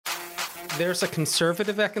There's a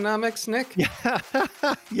conservative economics, Nick? Yeah.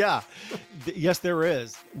 Yeah. Yes, there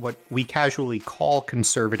is. What we casually call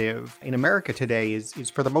conservative in America today is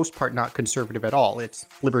for the most part not conservative at all. It's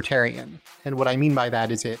libertarian. And what I mean by that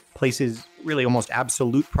is it places really almost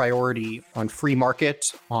absolute priority on free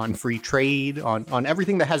market, on free trade, on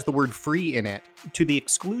everything that has the word free in it, to the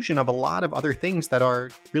exclusion of a lot of other things that are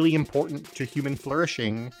really important to human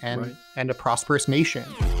flourishing and, Right. and a prosperous nation.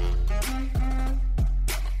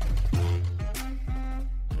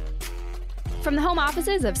 From the home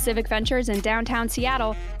offices of Civic Ventures in downtown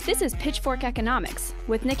Seattle, this is Pitchfork Economics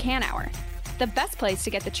with Nick Hanauer, the best place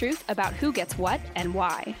to get the truth about who gets what and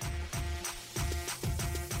why.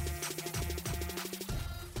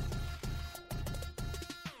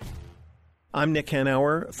 I'm Nick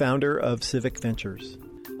Hanauer, founder of Civic Ventures.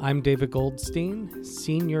 I'm David Goldstein,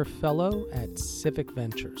 Senior Fellow at Civic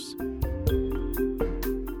Ventures.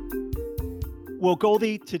 Well,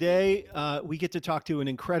 Goldie, today we get to talk to an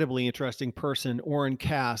incredibly interesting person, Oren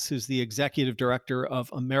Cass, who's the executive director of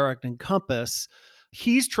American Compass.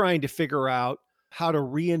 He's trying to figure out how to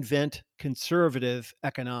reinvent conservative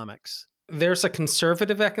economics. There's a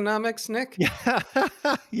conservative economics, Nick? Yeah,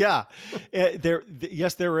 yeah.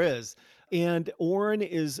 Yes, there is. And Oren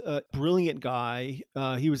is a brilliant guy.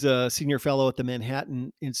 He was a senior fellow at the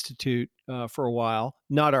Manhattan Institute for a while,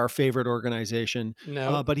 not our favorite organization.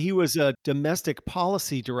 No. But he was a domestic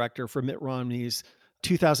policy director for Mitt Romney's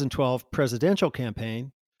 2012 presidential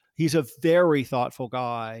campaign. He's a very thoughtful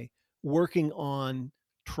guy working on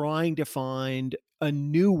trying to find a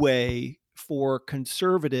new way for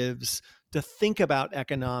conservatives to think about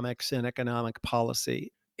economics and economic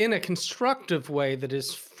policy. In a constructive way that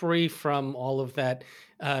is free from all of that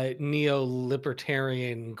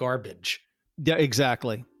neo-libertarian garbage. Yeah,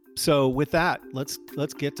 exactly. So with that, let's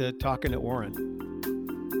get to talking to Oren.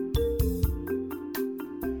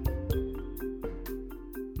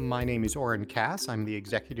 My name is Oren Cass. I'm the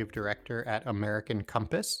executive director at American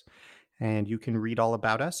Compass, and you can read all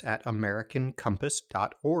about us at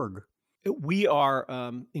americancompass.org. We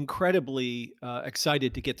are incredibly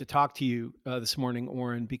excited to get to talk to you this morning,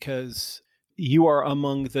 Oren, because you are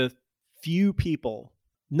among the few people,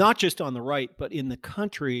 not just on the right, but in the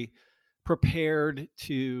country, prepared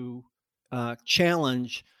to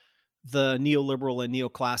challenge the neoliberal and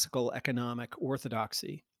neoclassical economic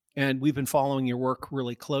orthodoxy. And we've been following your work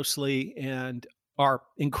really closely and are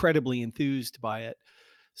incredibly enthused by it.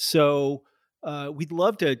 So we'd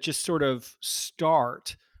love to just sort of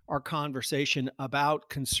start our conversation about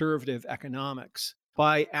conservative economics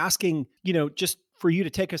by asking, just for you to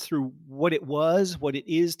take us through what it was, what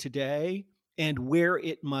it is today, and where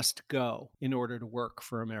it must go in order to work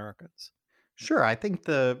for Americans. Sure. I think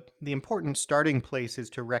the important starting place is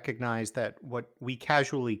to recognize that what we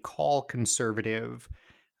casually call conservative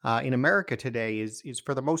in America today is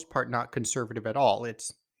for the most part not conservative at all.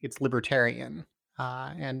 It's libertarian,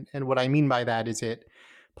 and what I mean by that is it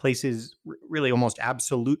places really almost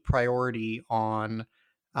absolute priority on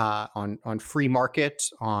free market,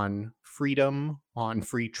 on freedom, on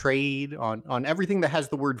free trade, on everything that has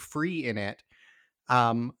the word free in it,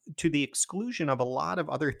 to the exclusion of a lot of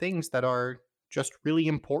other things that are just really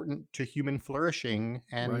important to human flourishing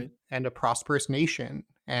and Right. and a prosperous nation.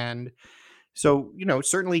 And so,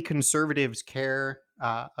 certainly conservatives care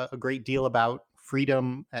a great deal about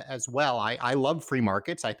freedom as well. I love free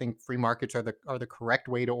markets. I think free markets are the correct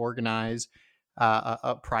way to organize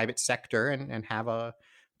a private sector and have a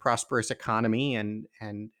prosperous economy and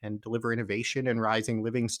deliver innovation and rising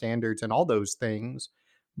living standards and all those things.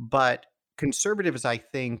 But conservatives, I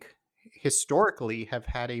think, historically have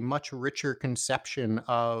had a much richer conception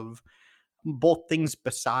of both things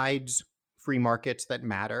besides free markets that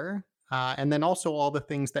matter, and then also all the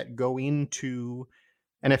things that go into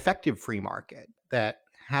an effective free market, that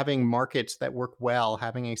having markets that work well,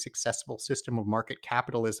 having a successful system of market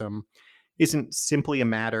capitalism isn't simply a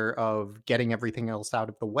matter of getting everything else out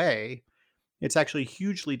of the way. It's actually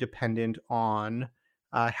hugely dependent on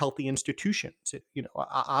healthy institutions.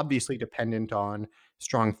 Obviously dependent on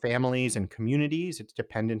strong families and communities. It's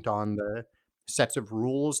dependent on the sets of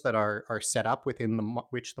rules that are set up within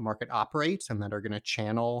which the market operates and that are going to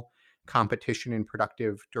channel competition in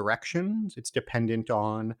productive directions. It's dependent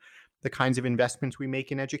on the kinds of investments we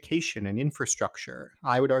make in education and infrastructure.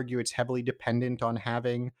 I would argue it's heavily dependent on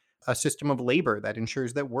having a system of labor that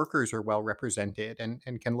ensures that workers are well represented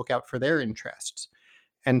and can look out for their interests.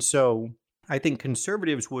 And so I think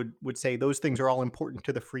conservatives would say those things are all important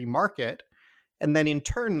to the free market. And then in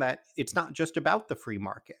turn, that it's not just about the free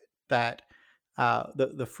market, that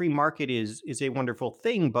the free market is a wonderful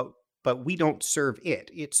thing, but we don't serve it.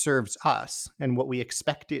 It serves us. And what we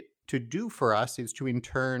expect it to do for us is to in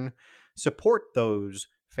turn support those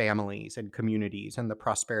families and communities and the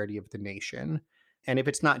prosperity of the nation. And if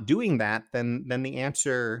it's not doing that, then the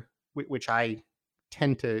answer, which I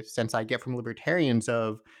tend to sense I get from libertarians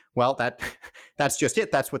of, well, that's just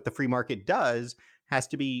it. That's what the free market does, has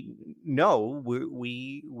to be no.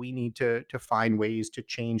 We need to find ways to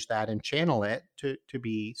change that and channel it to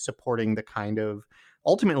be supporting the kind of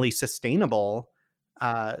ultimately sustainable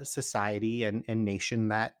society and nation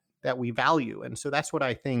that we value. And so that's what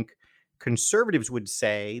I think conservatives would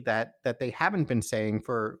say that they haven't been saying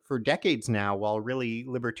for decades now, while really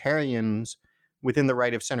libertarians within the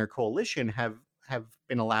right of center coalition have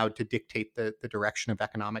been allowed to dictate the direction of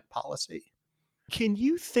economic policy. Can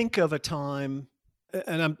you think of a time,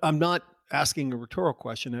 and I'm not asking a rhetorical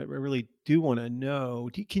question, I really do want to know,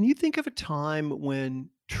 can you think of a time when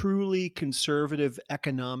truly conservative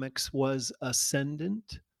economics was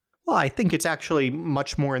ascendant? Well, I think it's actually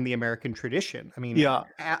much more in the American tradition. I mean, Yeah.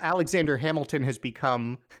 Alexander Hamilton has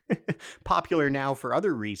become popular now for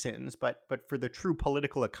other reasons, but for the true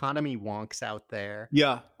political economy wonks out there,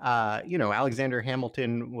 Yeah. Alexander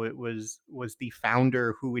Hamilton was the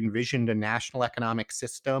founder who envisioned a national economic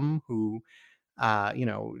system. Who,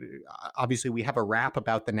 obviously, we have a rap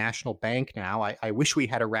about the national bank now. I wish we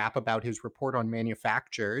had a rap about his report on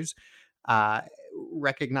manufacturers.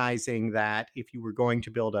 Recognizing that if you were going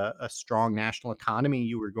to build a strong national economy,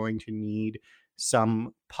 you were going to need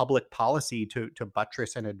some public policy to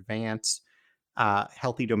buttress and advance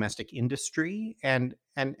healthy domestic industry, and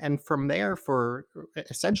from there for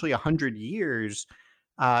essentially 100 years,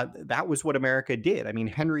 that was what America did. I mean,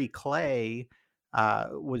 Henry Clay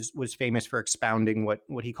was famous for expounding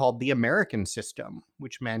what he called the American system,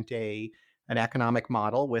 which meant an economic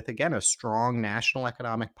model with, again, a strong national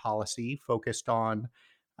economic policy focused on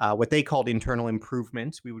what they called internal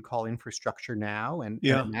improvements, we would call infrastructure now, and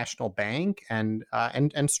a national bank, and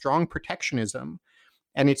strong protectionism.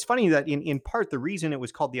 And it's funny that in part the reason it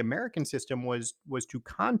was called the American system was to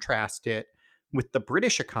contrast it with the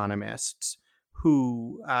British economists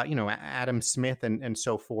who, Adam Smith and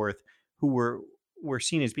so forth, who were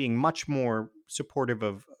seen as being much more supportive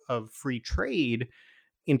of free trade,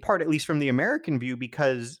 in part, at least from the American view,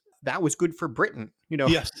 because that was good for Britain.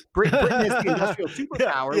 Yes. Britain as the industrial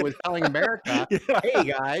superpower was telling America, hey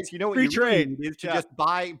guys, what free you trade really need is to just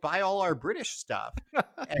buy all our British stuff.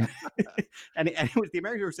 and it was the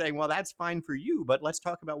Americans who were saying, well, that's fine for you, but let's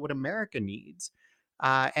talk about what America needs.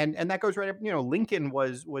 And that goes right up. Lincoln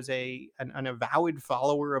was an avowed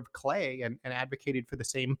follower of Clay and advocated for the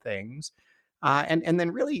same things. And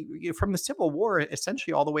then really from the Civil War,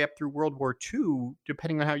 essentially all the way up through World War II,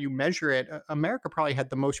 depending on how you measure it, America probably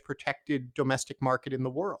had the most protected domestic market in the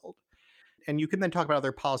world. And you can then talk about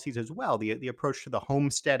other policies as well, the approach to the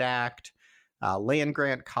Homestead Act, land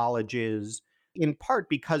grant colleges. In part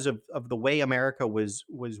because of the way America was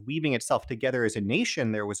weaving itself together as a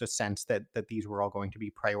nation, there was a sense that these were all going to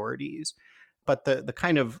be priorities. But the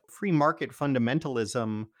kind of free market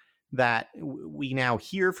fundamentalism that we now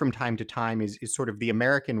hear from time to time is sort of the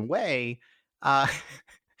American way,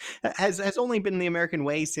 has only been the American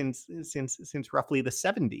way since roughly the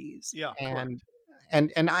 70s. Yeah,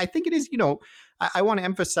 and I think it is. I want to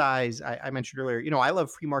emphasize. I mentioned earlier. I love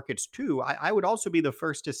free markets too. I would also be the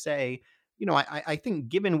first to say, I think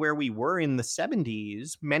given where we were in the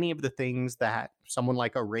 70s, many of the things that someone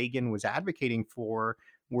like a Reagan was advocating for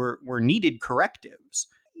were needed correctives.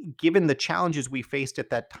 Given the challenges we faced at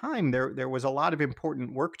that time, there was a lot of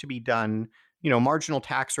important work to be done. Marginal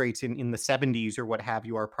tax rates in the 70s or what have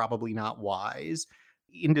you are probably not wise.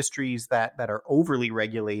 Industries that are overly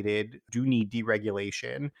regulated do need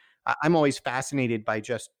deregulation. I'm always fascinated by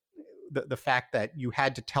just the fact that you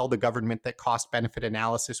had to tell the government that cost benefit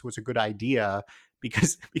analysis was a good idea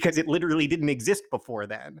because it literally didn't exist before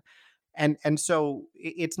then. And so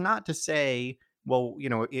it's not to say, well,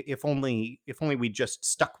 if only we just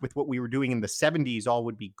stuck with what we were doing in the 70s, all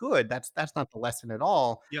would be good. That's not the lesson at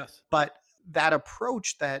all. Yes. But that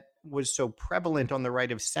approach that was so prevalent on the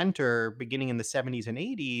right of center beginning in the 70s and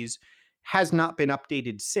 80s has not been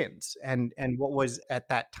updated since. And what was at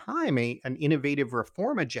that time an innovative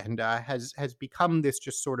reform agenda has become this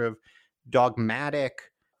just sort of dogmatic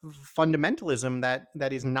fundamentalism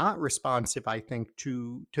that is not responsive, I think,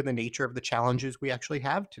 to the nature of the challenges we actually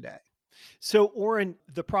have today. So, Oren,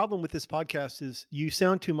 the problem with this podcast is you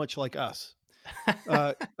sound too much like us.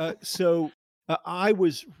 So I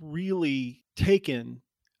was really taken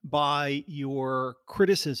by your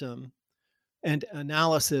criticism and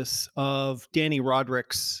analysis of Danny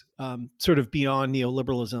Roderick's sort of beyond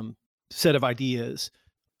neoliberalism set of ideas.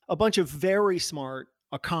 A bunch of very smart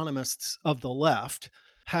economists of the left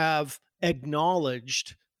have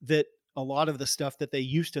acknowledged that a lot of the stuff that they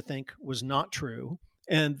used to think was not true,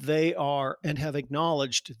 and they are and have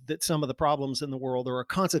acknowledged that some of the problems in the world are a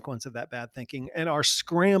consequence of that bad thinking and are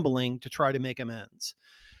scrambling to try to make amends,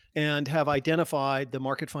 and have identified the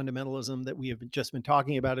market fundamentalism that we have just been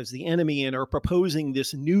talking about as the enemy and are proposing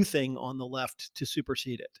this new thing on the left to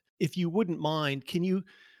supersede it. If you wouldn't mind, can you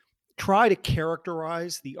try to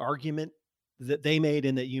characterize the argument that they made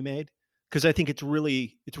and that you made? Because I think it's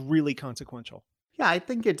really consequential. Yeah, I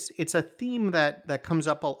think it's a theme that comes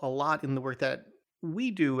up a lot in the work that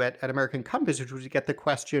we do at American Compass, which was to get the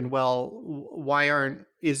question, well, why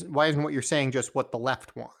isn't what you're saying just what the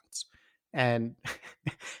left wants? And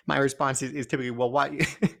my response is typically, well, why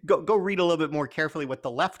go read a little bit more carefully what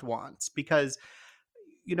the left wants, because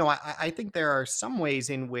I think there are some ways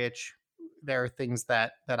in which there are things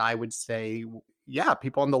that I would say, yeah,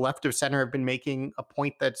 people on the left of center have been making a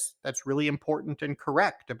point that's really important and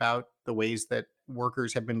correct about the ways that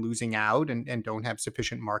workers have been losing out and don't have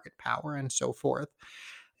sufficient market power and so forth.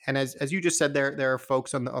 And as you just said, there are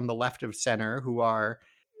folks on the left of center who are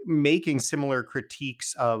making similar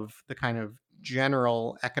critiques of the kind of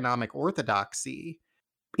general economic orthodoxy.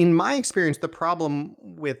 In my experience, the problem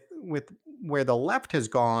with where the left has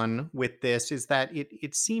gone with this is that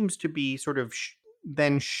it seems to be sort of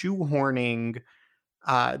then shoehorning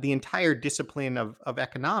the entire discipline of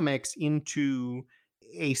economics into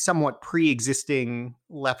a somewhat pre-existing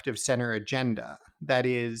left of center agenda. That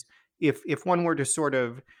is, if one were to sort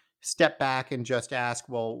of step back and just ask,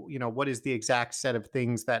 well, what is the exact set of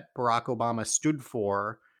things that Barack Obama stood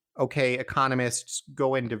for? Okay, economists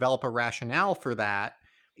go and develop a rationale for that.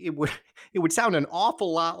 It would sound an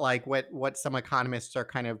awful lot like what some economists are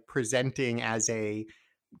kind of presenting as a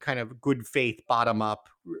kind of good faith bottom up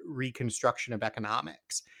reconstruction of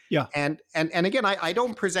economics. Yeah. And again, I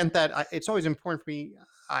don't present that. It's always important for me,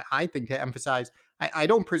 I think, to emphasize, I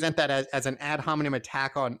don't present that as an ad hominem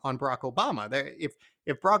attack on Barack Obama.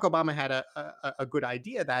 If Barack Obama had a good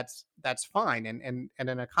idea, that's fine. And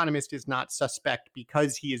an economist is not suspect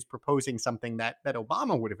because he is proposing something that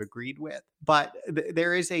Obama would have agreed with. But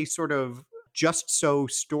there is a sort of just so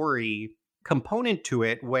story component to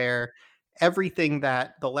it where everything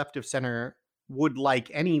that the left of center would like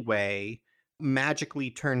anyway magically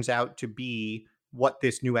turns out to be what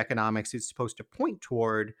this new economics is supposed to point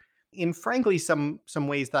toward, in frankly some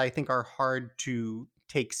ways that I think are hard to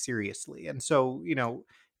take seriously. And so,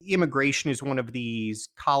 immigration is one of these,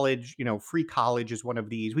 college, free college is one of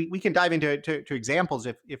these. We can dive into to examples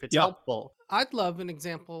if it's helpful. I'd love an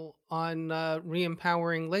example on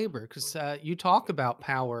re-empowering labor, because you talk about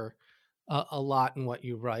power a lot in what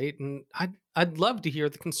you write, and I'd love to hear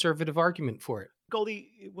the conservative argument for it.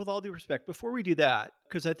 Goldie, with all due respect, before we do that,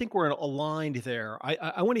 because I think we're aligned there,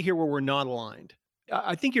 I want to hear where we're not aligned.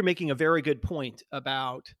 I think you're making a very good point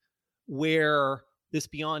about where this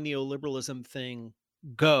beyond neoliberalism thing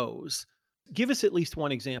goes. Give us at least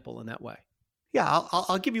one example in that way. Yeah,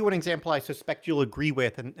 I'll give you one example I suspect you'll agree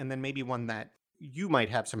with, and then maybe one that you might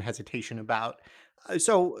have some hesitation about.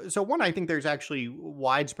 So one I think there's actually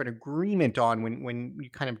widespread agreement on when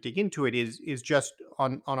you kind of dig into it is just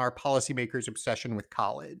on our policymakers' obsession with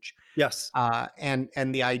college. Yes. And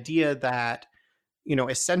the idea that,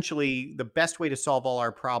 essentially the best way to solve all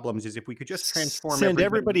our problems is if we could just transform send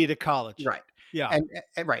everybody to college. Right. Yeah.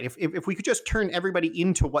 And right. If we could just turn everybody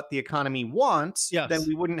into what the economy wants, yes, then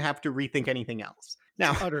we wouldn't have to rethink anything else.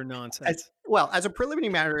 Now, utter nonsense. As a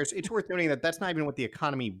preliminary matter, it's worth noting that that's not even what the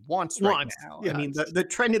economy wants right now. Yeah, I mean, the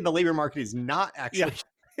trend in the labor market is not actually,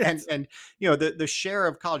 and the share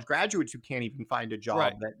of college graduates who can't even find a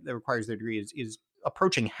job that requires their degree is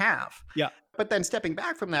approaching half. Yeah. But then stepping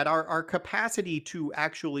back from that, our capacity to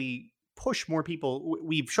actually push more people,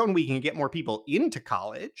 we've shown we can get more people into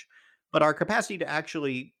college, but our capacity to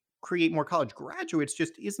actually create more college graduates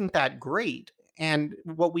just isn't that great. And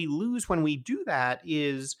what we lose when we do that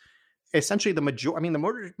is essentially the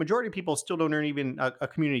majority of people still don't earn even a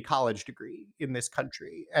community college degree in this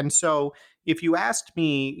country. And so if you asked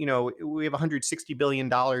me, we have $160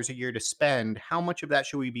 billion a year to spend, how much of that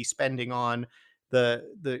should we be spending on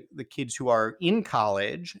the kids who are in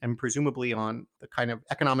college and presumably on the kind of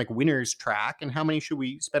economic winners track, and how many should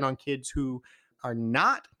we spend on kids who are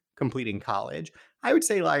not completing college? I would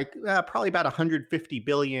say probably about 150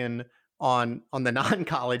 billion on the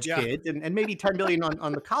non-college kids, and maybe 10 billion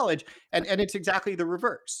on the college, and it's exactly the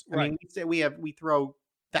reverse. I mean, we throw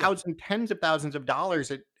tens of thousands of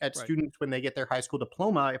dollars at students when they get their high school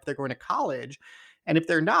diploma if they're going to college, and if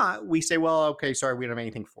they're not, we say, well, okay, sorry, we don't have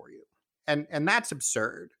anything for you, and that's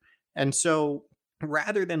absurd. And so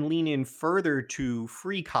rather than lean in further to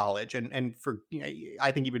free college and for,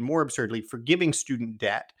 I think even more absurdly, forgiving student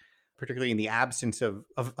debt, particularly in the absence of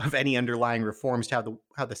any underlying reforms to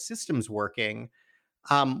how the system's working.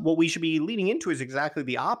 What we should be leaning into is exactly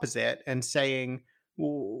the opposite and saying,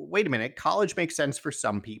 well, wait a minute, college makes sense for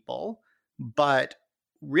some people, but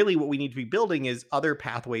really what we need to be building is other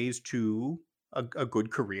pathways to a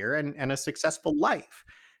good career and a successful life.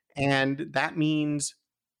 And that means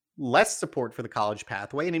less support for the college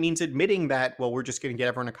pathway. And it means admitting that, well, we're just going to get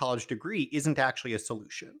everyone a college degree isn't actually a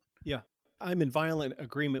solution. Yeah, I'm in violent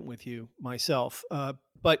agreement with you myself.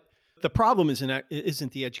 But the problem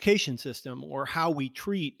isn't the education system or how we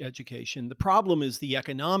treat education. The problem is the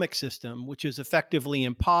economic system, which has effectively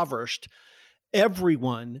impoverished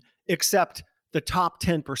everyone except the top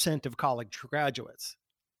 10% of college graduates.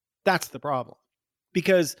 That's the problem.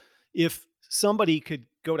 Because if somebody could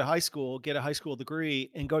go to high school, get a high school degree,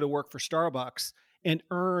 and go to work for Starbucks and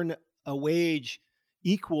earn a wage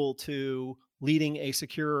equal to leading a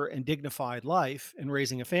secure and dignified life and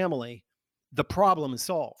raising a family, the problem is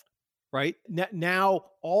solved, right? Now,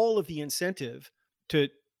 all of the incentive to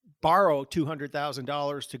borrow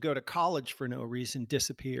 $200,000 to go to college for no reason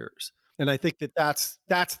disappears. And I think that's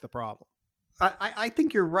the problem. I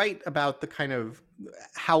think you're right about the kind of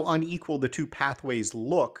how unequal the two pathways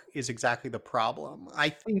look is exactly the problem. I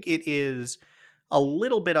think it is a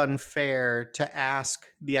little bit unfair to ask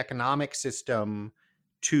the economic system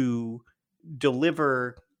to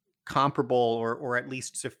deliver comparable or at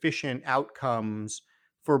least sufficient outcomes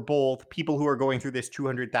for both people who are going through this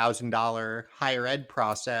 $200,000 higher ed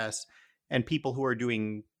process and people who are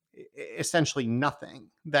doing essentially nothing.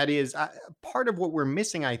 That is part of what we're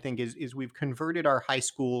missing, I think, is we've converted our high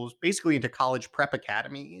schools basically into college prep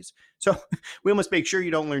academies. So we almost make sure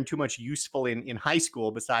you don't learn too much useful in high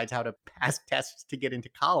school besides how to pass tests to get into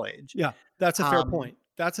college. Yeah, that's a fair point.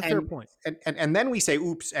 That's a fair point. And then we say,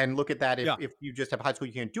 oops, and look at that. Yeah. If you just have high school,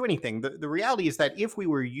 you can't do anything. The reality is that if we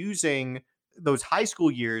were using those high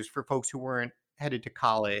school years for folks who weren't headed to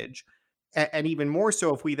college, and even more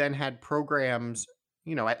so if we then had programs,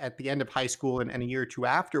 at the end of high school and a year or two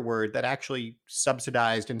afterward that actually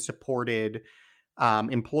subsidized and supported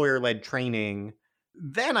employer-led training,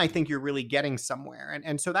 then I think you're really getting somewhere.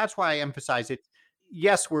 And so that's why I emphasize it.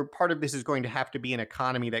 Yes, we're part of this is going to have to be an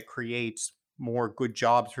economy that creates more good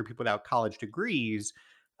jobs for people without college degrees.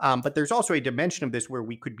 But there's also a dimension of this where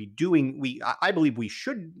we could be I believe we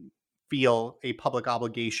should feel a public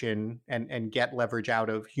obligation and get leverage out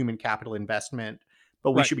of human capital investment,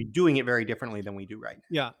 but we Right. should be doing it very differently than we do right now.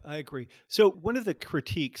 Yeah, I agree. So one of the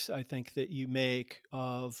critiques I think that you make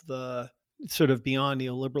of the sort of beyond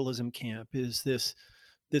neoliberalism camp is this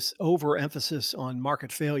overemphasis on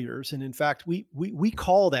market failures. And in fact, we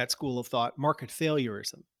call that school of thought market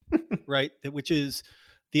failurism, right? Which is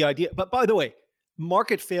the idea. But by the way,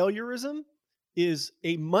 market failurism is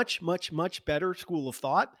a much, much, much better school of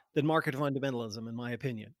thought than market fundamentalism, in my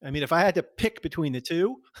opinion. I mean, if I had to pick between the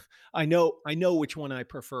two, I know which one I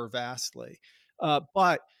prefer vastly.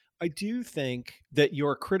 But I do think that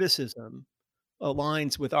your criticism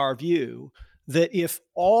aligns with our view that if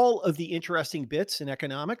all of the interesting bits in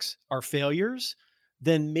economics are failures,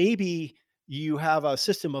 then maybe you have a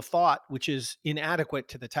system of thought which is inadequate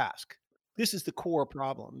to the task. This is the core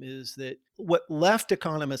problem, is that what left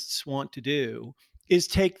economists want to do is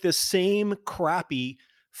take the same crappy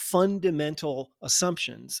fundamental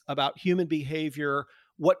assumptions about human behavior,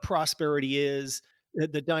 what prosperity is,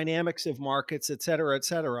 the dynamics of markets, et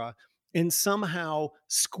cetera, and somehow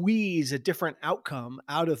squeeze a different outcome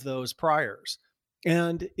out of those priors.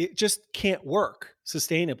 And it just can't work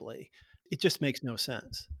sustainably. It just makes no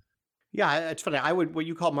sense. Yeah, it's funny. What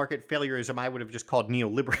you call market failurism, I would have just called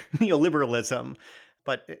neoliberalism.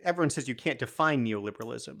 But everyone says you can't define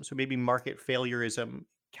neoliberalism, so maybe market failurism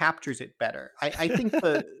captures it better. I think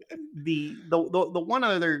the one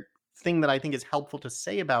other thing that I think is helpful to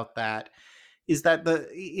say about that is that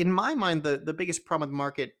in my mind the biggest problem with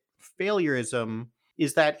market failurism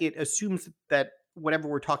is that it assumes that whatever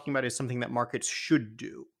we're talking about is something that markets should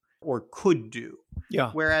do or could do.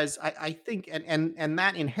 Yeah. Whereas I think, and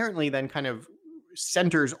that inherently then kind of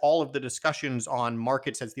centers all of the discussions on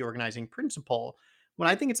markets as the organizing principle, when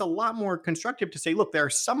I think it's a lot more constructive to say, look, there are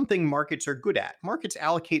something markets are good at. Markets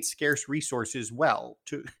allocate scarce resources well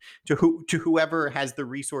to whoever has the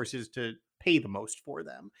resources to pay the most for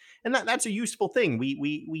them. And that's a useful thing.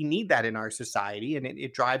 We need that in our society, and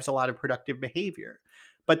it drives a lot of productive behavior.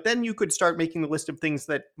 But then you could start making the list of things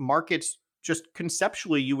that markets just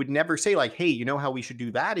conceptually you would never say, like, hey, you know how we should do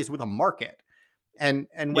that is with a market. And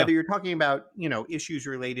whether you're talking about, issues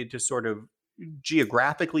related to sort of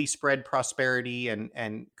geographically spread prosperity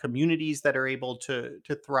and communities that are able to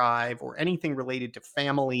thrive, or anything related to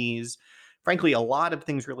families. Frankly, a lot of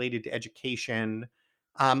things related to education.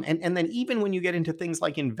 And then even when you get into things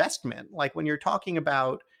like investment, like when you're talking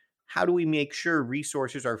about how do we make sure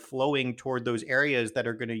resources are flowing toward those areas that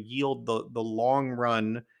are going to yield the long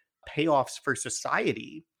run payoffs for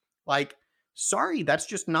society, like, sorry, that's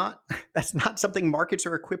just not that's not something markets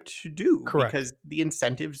are equipped to do, Correct. because the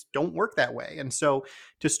incentives don't work that way. And so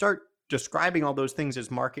to start describing all those things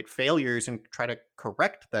as market failures and try to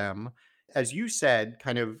correct them, as you said,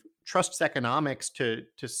 kind of trusts economics to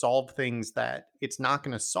solve things that it's not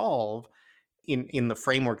going to solve in the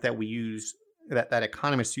framework that we use, that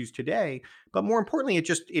economists use today. But more importantly,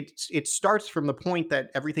 it starts from the point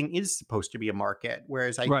that everything is supposed to be a market.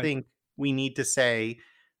 Whereas I Right. think we need to say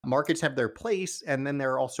markets have their place, and then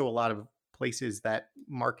there are also a lot of places that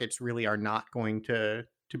markets really are not going to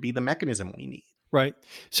be the mechanism we need. Right.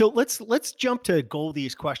 So let's jump to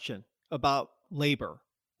Goldie's question about labor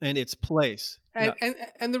and its place. Yeah.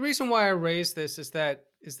 And the reason why I raise this is that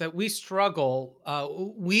we struggle.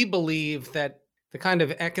 We believe that the kind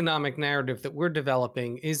of economic narrative that we're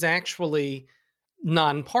developing is actually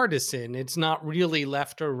nonpartisan. It's not really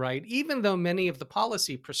left or right, even though many of the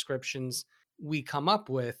policy prescriptions we come up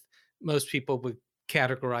with, most people would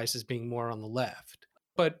categorize as being more on the left.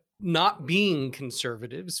 But not being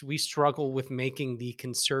conservatives, we struggle with making the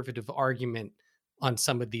conservative argument on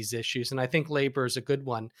some of these issues. And I think labor is a good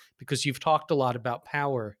one because you've talked a lot about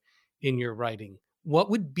power in your writing.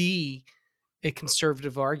 What would be a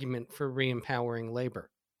conservative argument for re-empowering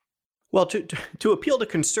labor? Well, to appeal to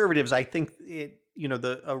conservatives, I think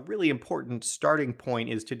the a really important starting point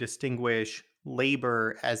is to distinguish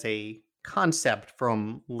labor as a concept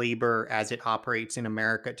from labor as it operates in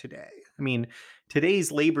America today. I mean,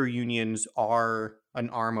 today's labor unions are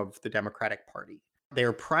an arm of the Democratic Party.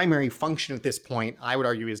 Their primary function at this point, I would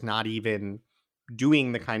argue, is not even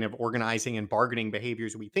doing the kind of organizing and bargaining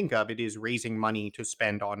behaviors we think of. It is raising money to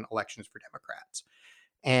spend on elections for Democrats.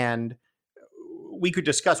 And we could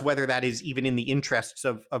discuss whether that is even in the interests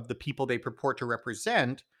of the people they purport to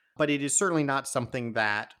represent, but it is certainly not something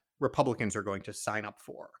that Republicans are going to sign up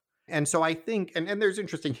for. And so I think, and there's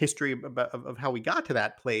interesting history of how we got to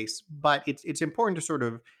that place, but it's important to sort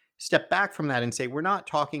of step back from that and say, we're not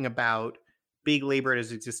talking about big labor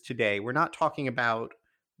as it exists today. We're not talking about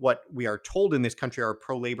what we are told in this country are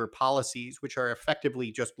pro-labor policies, which are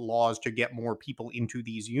effectively just laws to get more people into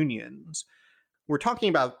these unions. We're talking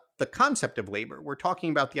about the concept of labor. We're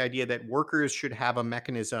talking about the idea that workers should have a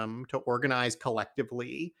mechanism to organize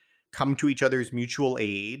collectively, come to each other's mutual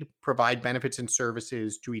aid, provide benefits and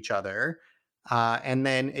services to each other, and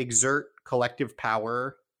then exert collective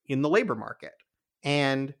power in the labor market.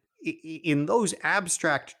 And in those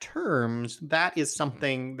abstract terms, that is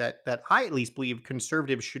something that I at least believe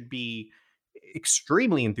conservatives should be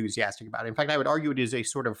extremely enthusiastic about. In fact, I would argue it is a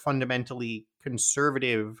sort of fundamentally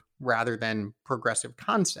conservative rather than progressive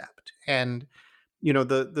concept. And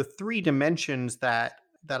the three dimensions that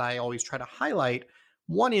I always try to highlight,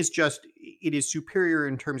 one is just it is superior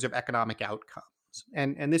in terms of economic outcomes.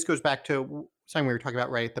 And this goes back to something we were talking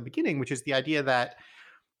about right at the beginning, which is the idea that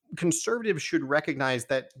conservatives should recognize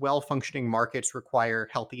that well-functioning markets require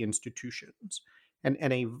healthy institutions.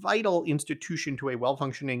 And a vital institution to a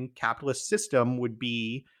well-functioning capitalist system would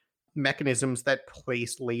be mechanisms that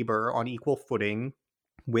place labor on equal footing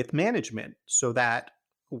with management so that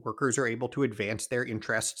workers are able to advance their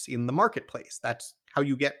interests in the marketplace. That's how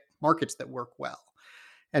you get markets that work well.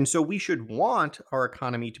 And so we should want our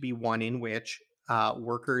economy to be one in which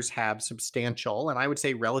workers have substantial, and I would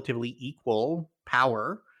say relatively equal,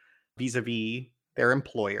 power vis-a-vis their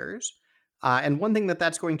employers. And one thing that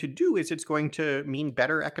that's going to do is it's going to mean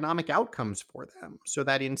better economic outcomes for them, so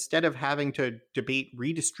that instead of having to debate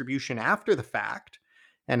redistribution after the fact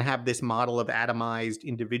and have this model of atomized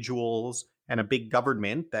individuals and a big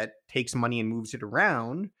government that takes money and moves it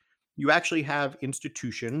around, you actually have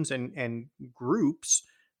institutions and groups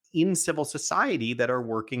in civil society that are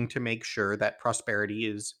working to make sure that prosperity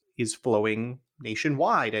is flowing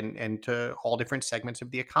nationwide and to all different segments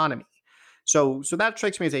of the economy. So that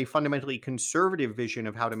strikes me as a fundamentally conservative vision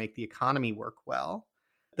of how to make the economy work well.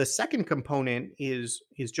 The second component is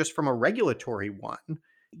just from a regulatory one.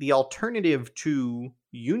 The alternative to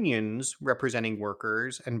unions representing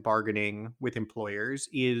workers and bargaining with employers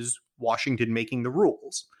is Washington making the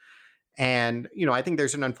rules. And, I think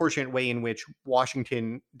there's an unfortunate way in which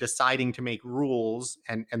Washington deciding to make rules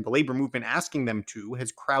and the labor movement asking them to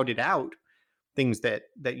has crowded out things that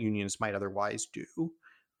unions might otherwise do.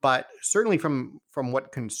 But certainly from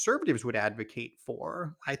what conservatives would advocate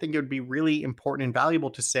for, I think it would be really important and valuable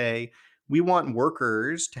to say we want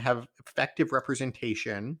workers to have effective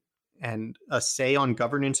representation and a say on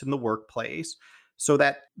governance in the workplace so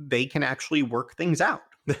that they can actually work things out.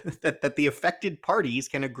 that the affected parties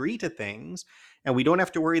can agree to things, and we don't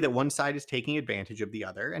have to worry that one side is taking advantage of the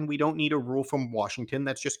other, and we don't need a rule from Washington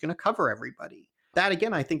that's just going to cover everybody. That,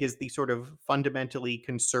 again, I think is the sort of fundamentally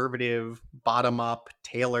conservative, bottom up,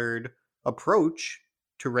 tailored approach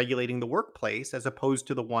to regulating the workplace, as opposed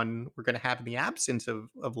to the one we're going to have in the absence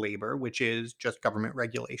of labor, which is just government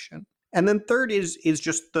regulation. And then third is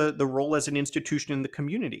just the role as an institution in the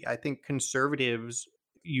community. I think conservatives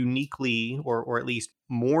uniquely, or at least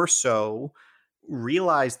more so,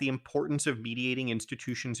 realize the importance of mediating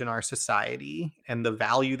institutions in our society and the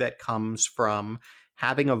value that comes from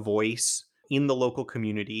having a voice in the local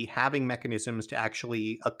community, having mechanisms to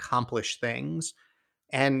actually accomplish things.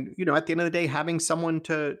 And, at the end of the day, having someone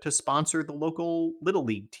to sponsor the local little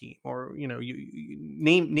league team, or, you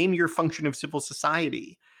name your function of civil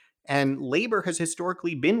society. And labor has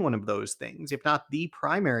historically been one of those things, if not the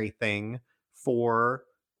primary thing for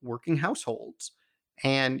working households.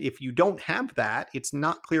 And if you don't have that, it's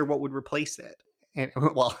not clear what would replace it. And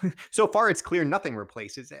well, so far it's clear nothing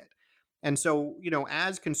replaces it. And so,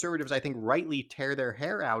 as conservatives, I think rightly tear their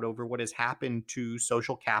hair out over what has happened to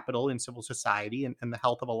social capital in civil society and the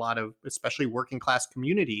health of a lot of, especially working class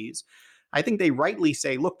communities, I think they rightly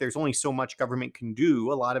say, look, there's only so much government can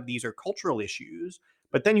do. A lot of these are cultural issues.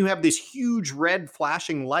 But then you have this huge red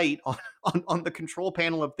flashing light on the control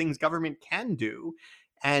panel of things government can do.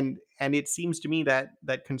 And it seems to me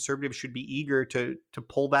that conservatives should be eager to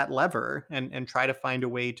pull that lever and try to find a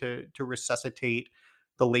way to resuscitate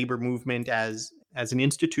the labor movement as an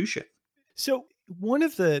institution. So one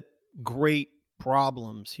of the great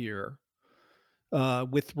problems here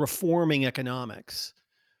with reforming economics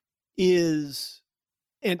is,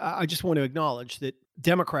 and I just want to acknowledge that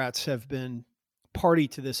Democrats have been party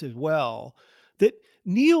to this as well, that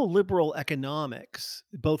neoliberal economics,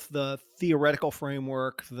 both the theoretical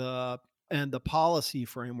framework, and the policy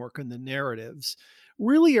framework and the narratives,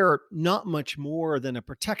 really are not much more than a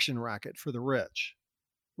protection racket for the rich,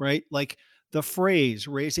 right? Like the phrase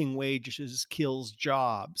raising wages kills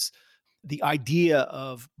jobs, the idea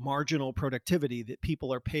of marginal productivity, that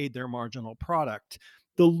people are paid their marginal product,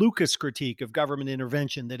 the Lucas critique of government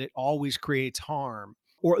intervention, that it always creates harm,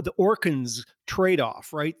 or the Orkin's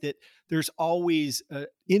trade-off, right? That there's always an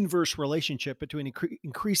inverse relationship between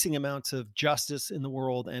increasing amounts of justice in the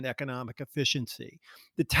world and economic efficiency.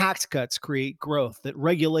 The tax cuts create growth, that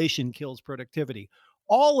regulation kills productivity.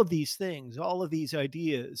 All of these things, all of these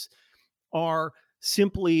ideas are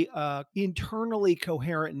simply an internally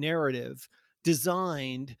coherent narrative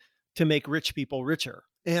designed to make rich people richer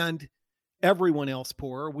and everyone else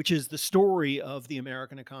poorer, which is the story of the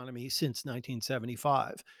American economy since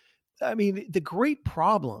 1975. I mean, the great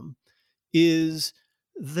problem is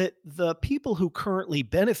that the people who currently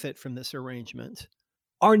benefit from this arrangement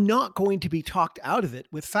are not going to be talked out of it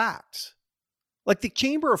with facts. Like the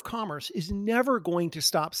Chamber of Commerce is never going to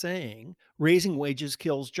stop saying raising wages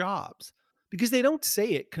kills jobs, because they don't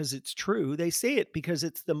say it because it's true. They say it because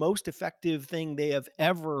it's the most effective thing they have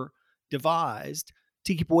ever devised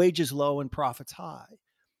to keep wages low and profits high.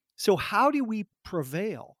 So how do we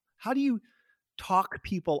prevail? How do you talk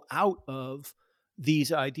people out of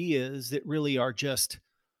these ideas that really are just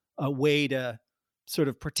a way to sort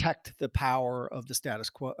of protect the power of the status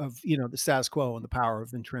quo, the status quo and the power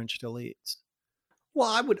of entrenched elites? Well,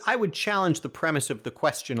 I would challenge the premise of the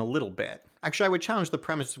question a little bit. Actually, I would challenge the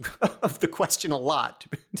premise of the question a lot,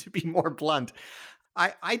 to be more blunt.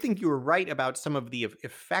 I think you were right about some of the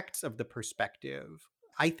effects of the perspective.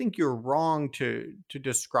 I think you're wrong to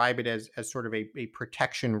describe it as sort of a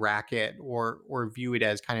protection racket, or view it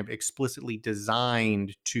as kind of explicitly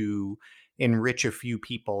designed to enrich a few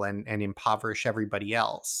people and impoverish everybody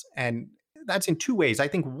else. And that's in two ways. I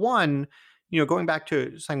think one, going back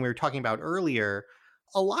to something we were talking about earlier,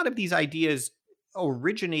 a lot of these ideas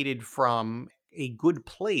originated from a good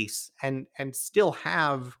place and still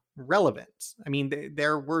have relevance. I mean,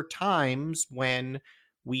 there were times when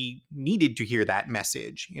we needed to hear that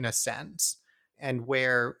message, in a sense, and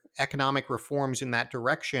where economic reforms in that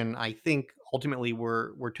direction, I think, ultimately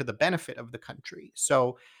were to the benefit of the country.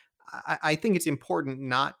 So I think it's important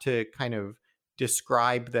not to kind of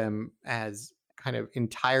describe them as kind of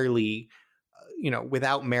entirely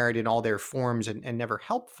without merit in all their forms and never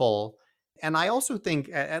helpful. And I also think,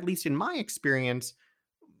 at least in my experience,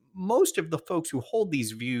 most of the folks who hold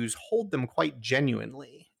these views hold them quite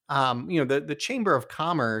genuinely. The Chamber of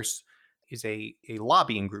Commerce a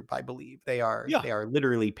lobbying group, I believe. Yeah, They are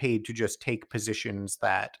literally paid to just take positions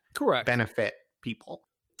that correct. benefit people.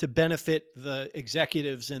 To benefit the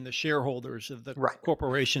executives and the shareholders of the Right.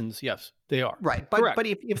 corporations. Yes, they are. Right, Correct.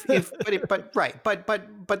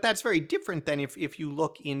 but that's very different than if you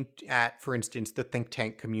look in at, for instance, the think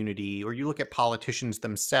tank community, or you look at politicians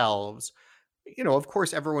themselves. Of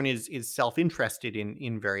course, everyone is self-interested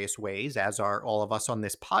in various ways, as are all of us on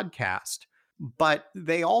this podcast. But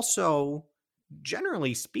they also,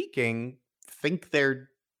 generally speaking, think they're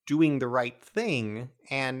doing the right thing.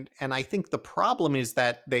 And I think the problem is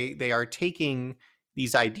that they are taking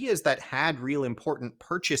these ideas that had real important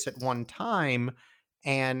purchase at one time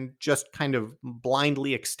and just kind of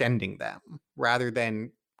blindly extending them rather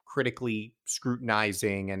than critically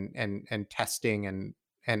scrutinizing and testing and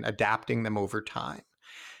adapting them over time.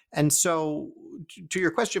 And so to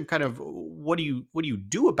your question, kind of what do you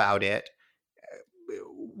do about it?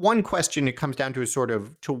 One question it comes down to is sort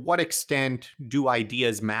of, to what extent do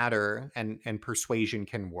ideas matter and persuasion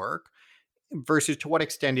can work, versus to what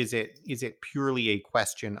extent is it purely a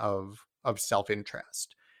question of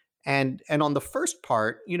self-interest. And on the first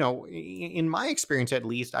part, in my experience at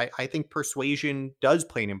least, I think persuasion does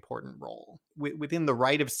play an important role within the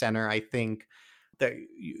right of center. I think that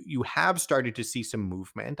you have started to see some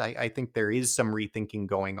movement. I think there is some rethinking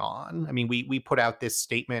going on. I mean, we put out this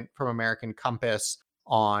statement from American Compass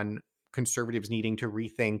on conservatives needing to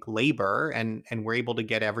rethink labor, and we're able to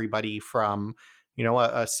get everybody from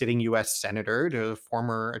a sitting U.S. senator to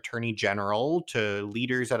former attorney general to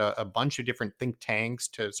leaders at a bunch of different think tanks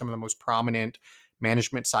to some of the most prominent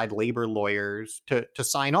management side labor lawyers to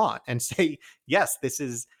sign on and say, yes, this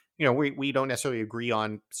is, we don't necessarily agree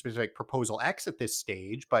on specific proposal X at this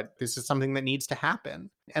stage, but this is something that needs to happen.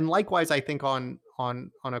 And likewise, I think on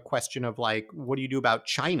a question of, like, what do you do about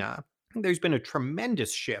China? There's been a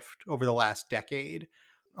tremendous shift over the last decade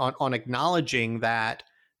on acknowledging that,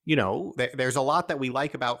 there's a lot that we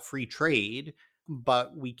like about free trade,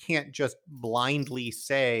 but we can't just blindly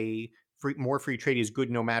say more free trade is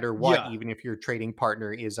good no matter what, Yeah. even if your trading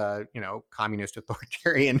partner is a, communist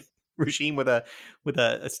authoritarian regime with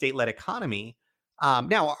a state-led economy.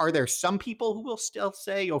 Now, are there some people who will still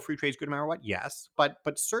say, "Oh, free trade is good no matter what"? Yes, but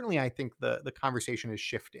certainly, I think the conversation has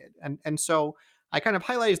shifted, and so I kind of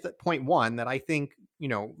highlighted that point one, that I think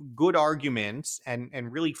good arguments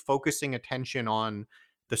and really focusing attention on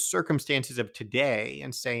the circumstances of today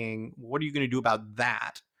and saying, what are you going to do about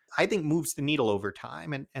that, I think moves the needle over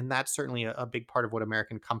time, and that's certainly a big part of what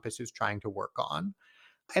American Compass is trying to work on.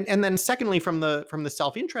 And then secondly, from the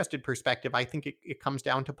self-interested perspective, I think it comes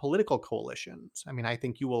down to political coalitions. I mean, I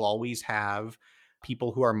think you will always have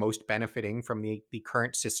people who are most benefiting from the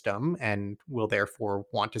current system and will therefore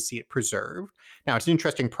want to see it preserved. Now, it's an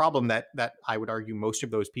interesting problem that I would argue most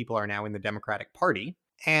of those people are now in the Democratic Party.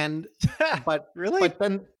 And Really? but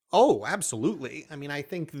then, oh, absolutely. I mean, I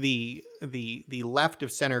think the left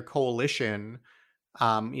of center coalition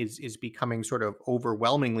is becoming sort of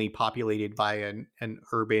overwhelmingly populated by an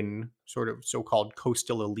urban sort of so-called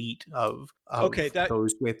coastal elite of Okay,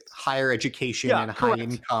 those with higher education Yeah, and high correct.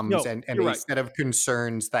 incomes, No, and you're a right. set of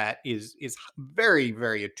concerns that is very,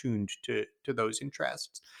 very attuned to those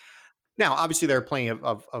interests. Now, obviously, there are plenty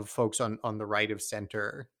of folks on the right of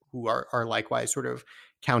center who are likewise sort of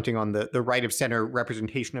counting on the right of center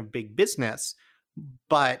representation of big business.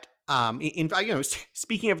 But in fact,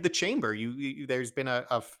 speaking of the chamber, there's been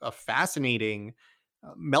a fascinating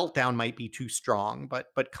meltdown, might be too strong,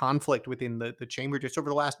 but conflict within the chamber just over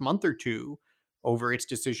the last month or two over its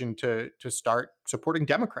decision to start supporting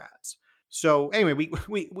Democrats. So anyway,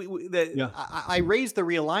 Yeah. I raised the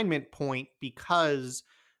realignment point because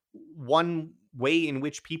one way in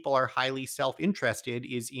which people are highly self-interested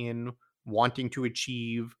is in wanting to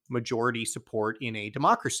achieve majority support in a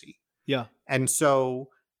democracy. Yeah. And so,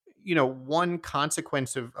 one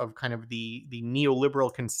consequence of kind of the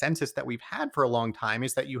neoliberal consensus that we've had for a long time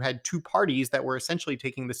is that you had two parties that were essentially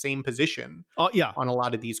taking the same position Yeah. on a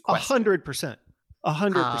lot of these questions. 100%.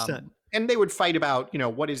 100%. And they would fight about,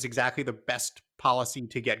 what is exactly the best policy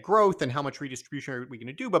to get growth and how much redistribution are we going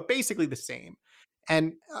to do, but basically the same.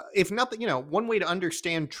 And if nothing, one way to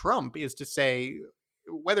understand Trump is to say,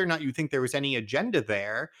 whether or not you think there was any agenda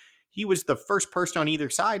there, he was the first person on either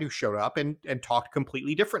side who showed up and talked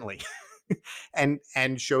completely differently and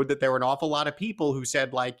showed that there were an awful lot of people who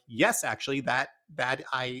said, like, yes, actually that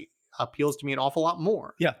I appeals to me an awful lot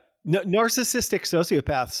more. Yeah. Narcissistic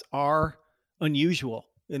sociopaths are unusual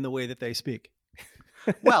in the way that they speak.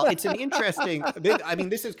 Well, it's an interesting, I mean,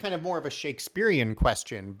 this is kind of more of a Shakespearean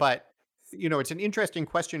question, but it's an interesting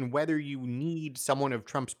question whether you need someone of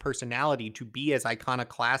Trump's personality to be as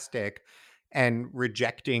iconoclastic and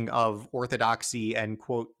rejecting of orthodoxy and,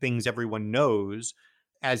 quote, things everyone knows,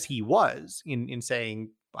 as he was in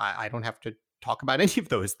saying, I don't have to talk about any of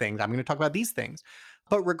those things. I'm going to talk about these things.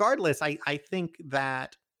 But regardless, I think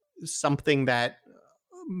that something that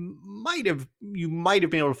you might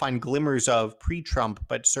have been able to find glimmers of pre-Trump,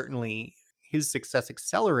 but certainly his success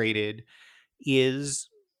accelerated, is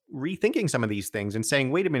rethinking some of these things and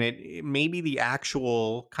saying, wait a minute, maybe the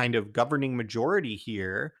actual kind of governing majority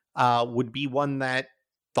here would be one that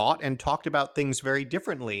thought and talked about things very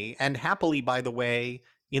differently, and happily, by the way,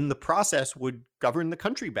 in the process would govern the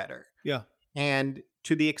country better. Yeah. And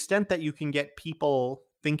to the extent that you can get people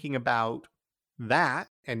thinking about that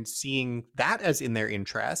and seeing that as in their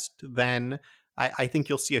interest, then I think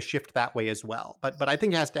you'll see a shift that way as well. But I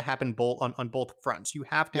think it has to happen on both fronts. You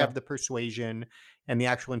have to Yeah. have the persuasion and the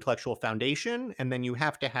actual intellectual foundation, and then you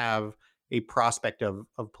have to have a prospect of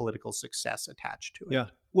political success attached to it. Yeah.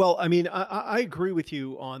 Well, I mean, I agree with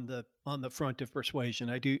you on the front of persuasion.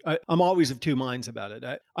 I do. I'm always of two minds about it.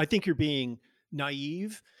 I think you're being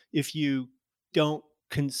naive if you don't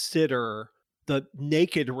consider the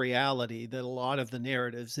naked reality that a lot of the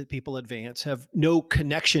narratives that people advance have no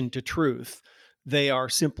connection to truth. They are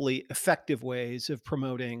simply effective ways of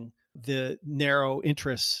promoting the narrow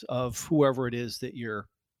interests of whoever it is that you're,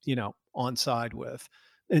 on side with.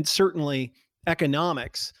 And certainly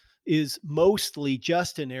economics is mostly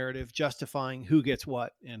just a narrative justifying who gets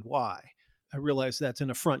what and why. I realize that's an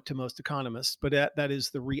affront to most economists, but that is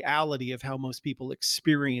the reality of how most people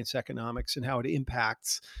experience economics and how it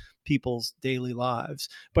impacts people's daily lives.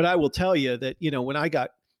 But I will tell you that, when I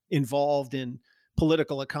got involved in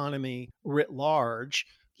political economy writ large,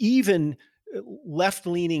 even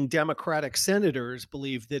left-leaning Democratic senators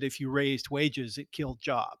believed that if you raised wages, it killed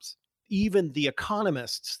jobs. Even the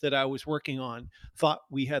economists that I was working on thought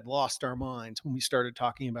we had lost our minds when we started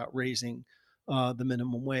talking about raising the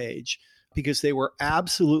minimum wage, because they were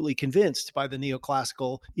absolutely convinced by the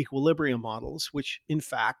neoclassical equilibrium models, which in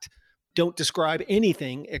fact don't describe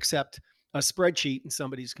anything except a spreadsheet in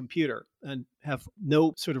somebody's computer and have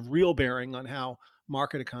no sort of real bearing on how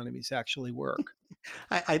market economies actually work.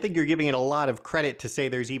 I think you're giving it a lot of credit to say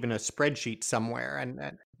there's even a spreadsheet somewhere.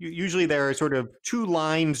 And usually there are sort of two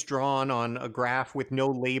lines drawn on a graph with no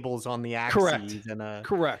labels on the axes. Correct. And a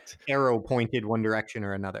Correct. arrow pointed one direction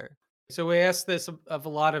or another. So we ask this of a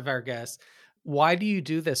lot of our guests. Why do you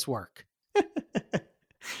do this work?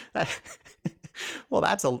 Well,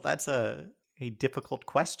 that's a difficult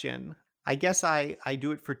question. I guess I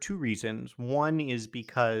do it for two reasons. One is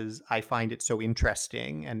because I find it so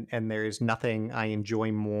interesting, and there is nothing I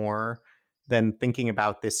enjoy more than thinking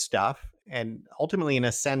about this stuff. And ultimately, in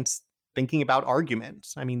a sense, thinking about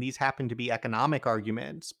arguments. I mean, these happen to be economic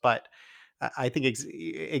arguments, but I think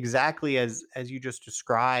exactly as you just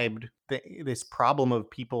described, this problem of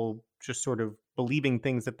people just sort of believing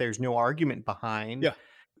things that there's no argument behind. Yeah.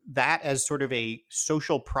 That as sort of a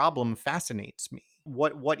social problem fascinates me.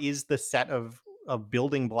 What is the set of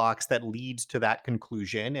building blocks that leads to that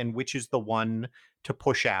conclusion, and which is the one to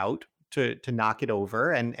push out to knock it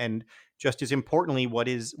over, and just as importantly, what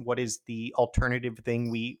is the alternative thing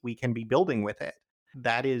we can be building with it?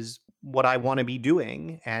 That is what I want to be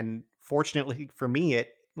doing, and fortunately for me, it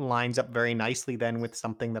lines up very nicely then with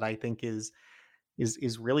something that I think is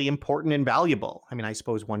really important and valuable. I mean, I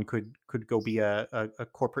suppose one could go be a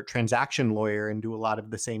corporate transaction lawyer and do a lot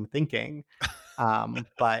of the same thinking.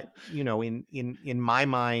 But in my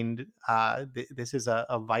mind, this is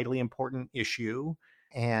a vitally important issue,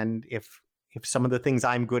 and if some of the things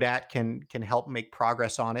I'm good at can help make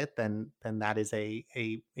progress on it, then that is a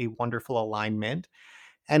wonderful alignment.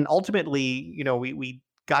 And ultimately, we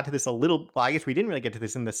got to this a little. Well, I guess we didn't really get to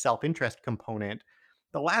this in the self-interest component.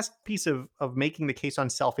 The last piece of making the case on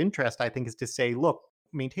self-interest, I think, is to say, look,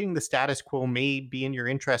 maintaining the status quo may be in your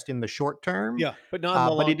interest in the short term. Yeah, but not in the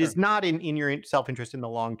long but it term. is not in your self-interest in the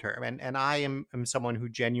long term. And I am someone who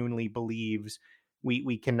genuinely believes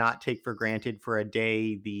we cannot take for granted for a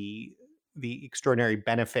day the extraordinary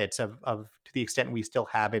benefits of to the extent we still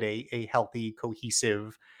have it, a healthy,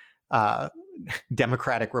 cohesive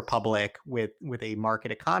democratic republic with a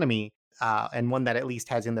market economy. And one that at least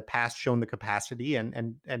has in the past shown the capacity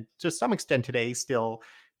and to some extent today still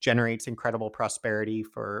generates incredible prosperity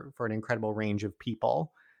for an incredible range of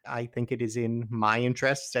people. I think it is in my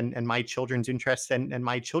interests and my children's interests and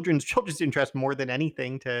my children's interest more than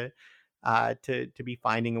anything to be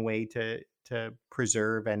finding a way to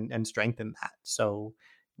preserve and strengthen that. So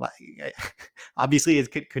obviously it's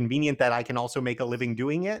convenient that I can also make a living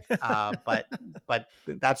doing it. But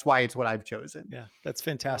that's why it's what I've chosen. Yeah, that's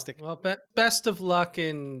fantastic. Well, best of luck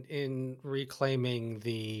in reclaiming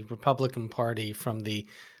the Republican Party from the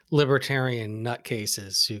libertarian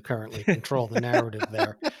nutcases who currently control the narrative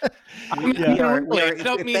there. Thank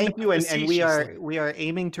you, and we are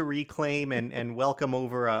aiming to reclaim and welcome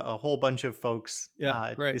over a whole bunch of folks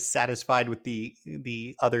dissatisfied with the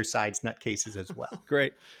other side's nutcases as well.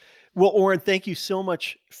 Great. Well, Oren, thank you so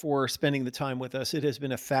much for spending the time with us. It has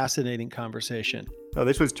been a fascinating conversation. Oh,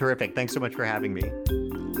 this was terrific. Thanks so much for having me.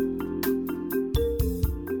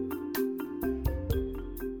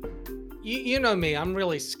 You know me, I'm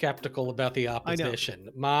really skeptical about the opposition.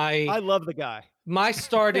 I love the guy. My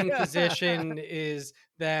starting position is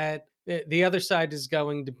that the other side is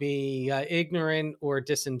going to be ignorant or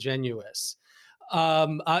disingenuous.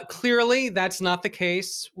 Clearly, that's not the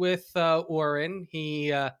case with Oren.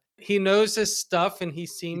 He knows his stuff, and he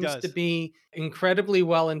seems to be incredibly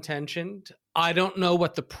well-intentioned. I don't know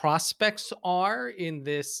what the prospects are in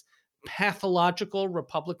this pathological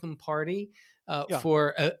Republican Party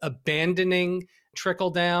for abandoning trickle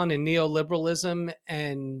down and neoliberalism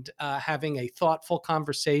and having a thoughtful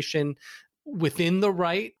conversation within the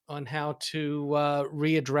right on how to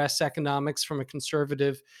readdress economics from a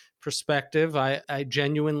conservative perspective. I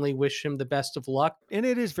genuinely wish him the best of luck. And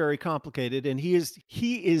it is very complicated. And he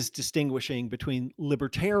is distinguishing between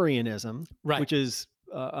libertarianism, which is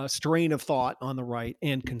a strain of thought on the right,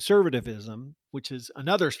 and conservatism, which is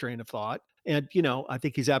another strain of thought. And, I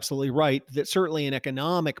think he's absolutely right that certainly in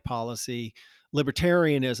economic policy,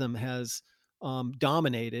 libertarianism has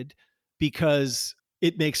dominated because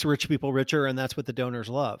it makes rich people richer, and that's what the donors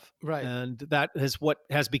love. Right. And that is what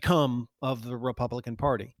has become of the Republican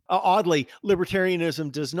Party. Oddly,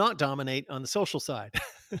 libertarianism does not dominate on the social side,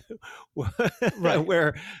 right.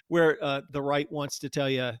 where the right wants to tell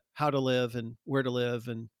you how to live and where to live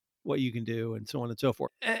and what you can do and so on and so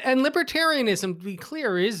forth. And libertarianism, to be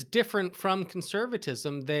clear, is different from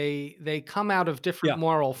conservatism. They come out of different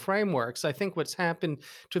moral frameworks. I think what's happened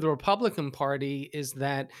to the Republican Party is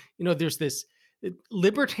that, there's this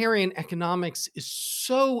libertarian economics is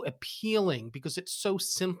so appealing because it's so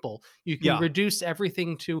simple. You can reduce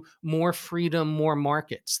everything to more freedom, more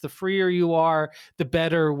markets. The freer you are, the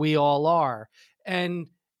better we all are. And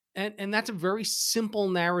that's a very simple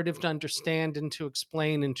narrative to understand and to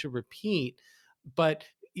explain and to repeat. But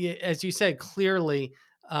as you said, clearly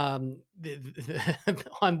on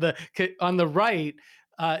the right,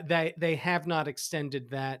 they have not extended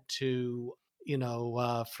that to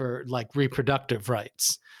for like reproductive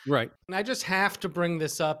rights. Right. And I just have to bring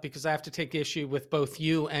this up because I have to take issue with both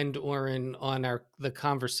you and Oren on your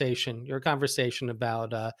conversation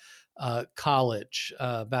about college,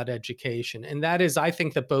 about education. And that is, I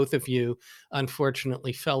think that both of you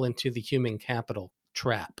unfortunately fell into the human capital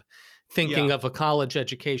trap, thinking of a college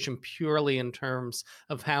education purely in terms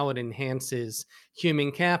of how it enhances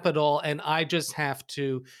human capital. And I just have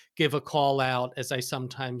to give a call out, as I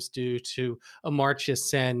sometimes do, to Amartya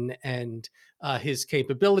Sen and his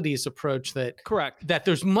capabilities approach that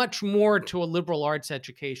there's much more to a liberal arts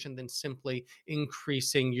education than simply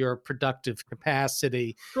increasing your productive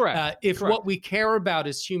capacity. If what we care about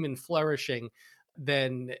is human flourishing,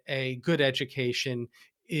 then a good education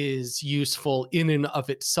is useful in and of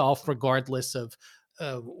itself, regardless of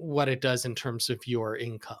what it does in terms of your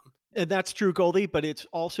income. And that's true, Goldie, but it's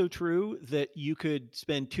also true that you could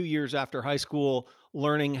spend 2 years after high school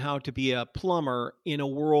learning how to be a plumber in a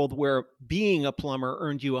world where being a plumber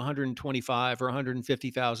earned you $125,000 or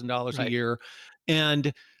 $150,000 a year,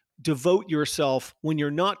 and devote yourself when you're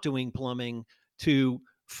not doing plumbing to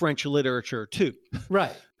French literature too.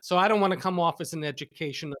 Right. So I don't want to come off as an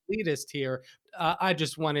education elitist here. I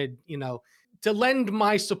just wanted, to lend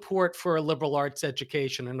my support for a liberal arts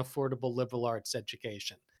education, an affordable liberal arts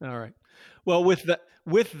education. All right. Well, with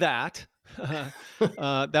that,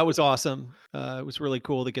 that was awesome. It was really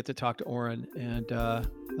cool to get to talk to Oren, and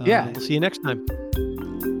we'll see you next time.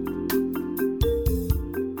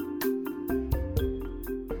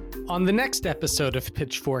 On the next episode of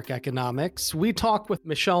Pitchfork Economics, we talk with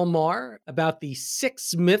Michelle Marr about the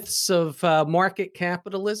 6 myths of market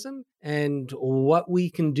capitalism and what we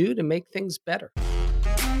can do to make things better.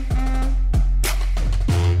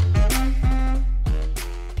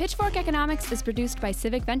 Pitchfork Economics is produced by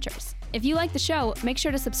Civic Ventures. If you like the show, make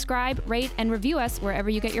sure to subscribe, rate, and review us wherever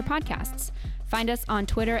you get your podcasts. Find us on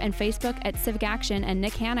Twitter and Facebook at Civic Action and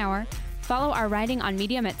Nick Hanauer. Follow our writing on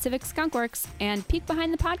Medium at Civic Skunkworks, and peek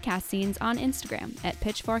behind the podcast scenes on Instagram at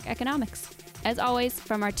Pitchfork Economics. As always,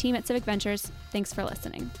 from our team at Civic Ventures, thanks for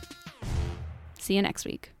listening. See you next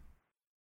week.